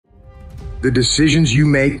The decisions you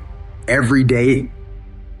make every day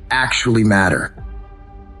actually matter.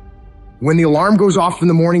 When the alarm goes off in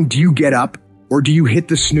the morning, do you get up or do you hit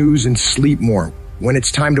the snooze and sleep more? When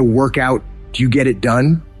it's time to work out, do you get it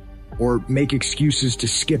done or make excuses to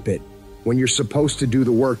skip it? When you're supposed to do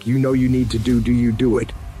the work you know you need to do you do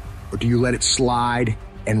it? Or do you let it slide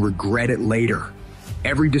and regret it later?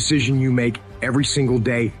 Every decision you make every single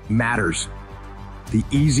day matters. The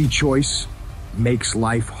easy choice makes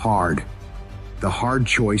life hard. The hard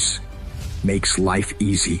choice makes life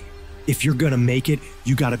easy. If you're gonna make it,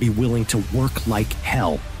 you gotta be willing to work like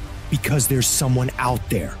hell because there's someone out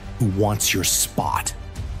there who wants your spot.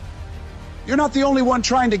 You're not the only one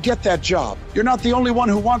trying to get that job. You're not the only one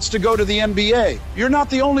who wants to go to the NBA. You're not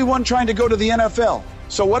the only one trying to go to the NFL.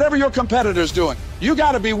 So whatever your competitor's doing, you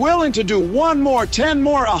gotta be willing to do 1 more, 10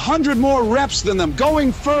 more, 100 more reps than them,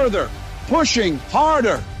 going further, pushing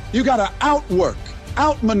harder. You gotta outwork,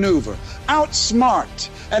 outmaneuver, outsmart,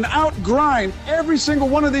 and outgrind every single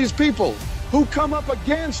one of these people who come up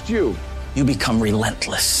against you. You become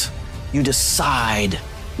relentless. You decide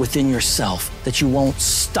within yourself that you won't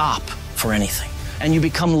stop for anything. And you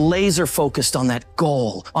become laser focused on that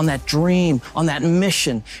goal, on that dream, on that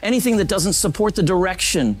mission. Anything that doesn't support the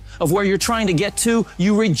direction of where you're trying to get to,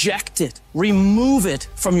 you reject it, remove it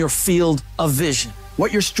from your field of vision.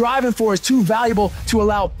 What you're striving for is too valuable to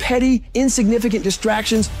allow petty, insignificant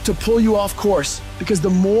distractions to pull you off course. Because the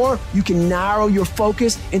more you can narrow your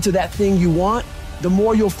focus into that thing you want, the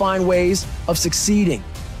more you'll find ways of succeeding.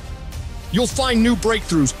 You'll find new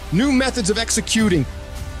breakthroughs, new methods of executing,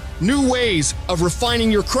 new ways of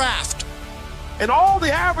refining your craft. And all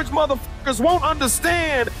the average motherfuckers won't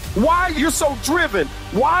understand why you're so driven,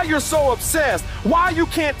 why you're so obsessed, why you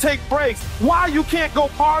can't take breaks, why you can't go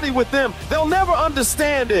party with them. They'll never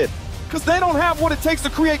understand it because they don't have what it takes to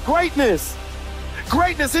create greatness.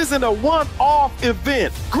 Greatness isn't a one-off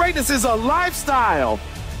event. Greatness is a lifestyle.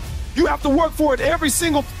 You have to work for it every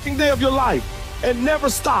single day of your life and never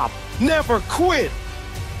stop, never quit.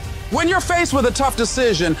 When you're faced with a tough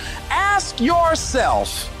decision, ask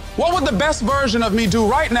yourself, what would the best version of me do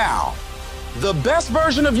right now? The best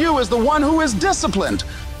version of you is the one who is disciplined,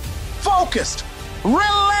 focused,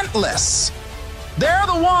 relentless. They're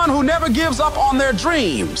the one who never gives up on their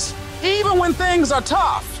dreams, even when things are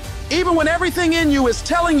tough, even when everything in you is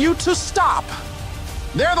telling you to stop.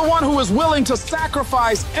 They're the one who is willing to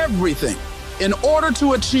sacrifice everything in order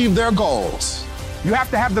to achieve their goals. You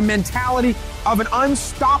have to have the mentality of an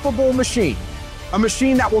unstoppable machine, a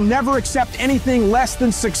machine that will never accept anything less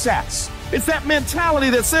than success. It's that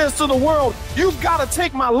mentality that says to the world, you've got to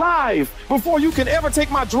take my life before you can ever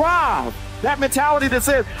take my drive. That mentality that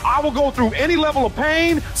says, I will go through any level of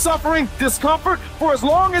pain, suffering, discomfort for as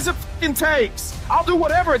long as it takes. I'll do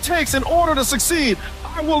whatever it takes in order to succeed.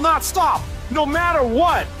 I will not stop, no matter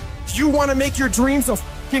what. You want to make your dreams a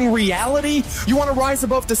reality? You want to rise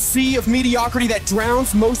above the sea of mediocrity that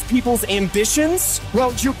drowns most people's ambitions?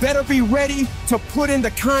 Well, you better be ready to put in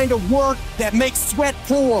the kind of work that makes sweat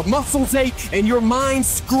pour, muscles ache, and your mind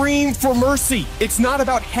scream for mercy. It's not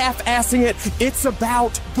about half-assing it. It's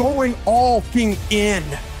about going all in.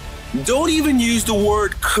 Don't even use the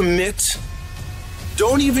word commit.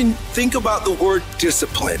 Don't even think about the word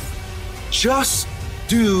discipline. Just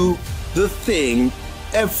do the thing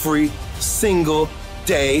every single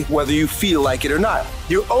day, whether you feel like it or not.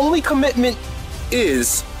 Your only commitment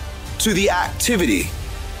is to the activity,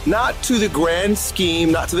 not to the grand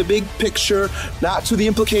scheme, not to the big picture, not to the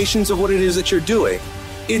implications of what it is that you're doing.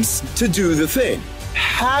 It's to do the thing.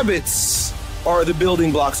 Habits are the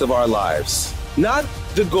building blocks of our lives, not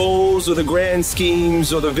the goals or the grand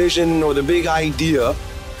schemes or the vision or the big idea.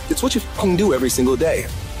 It's what you can do every single day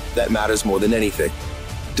that matters more than anything.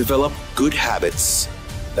 Develop good habits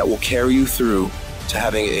that will carry you through to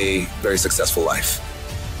having a very successful life.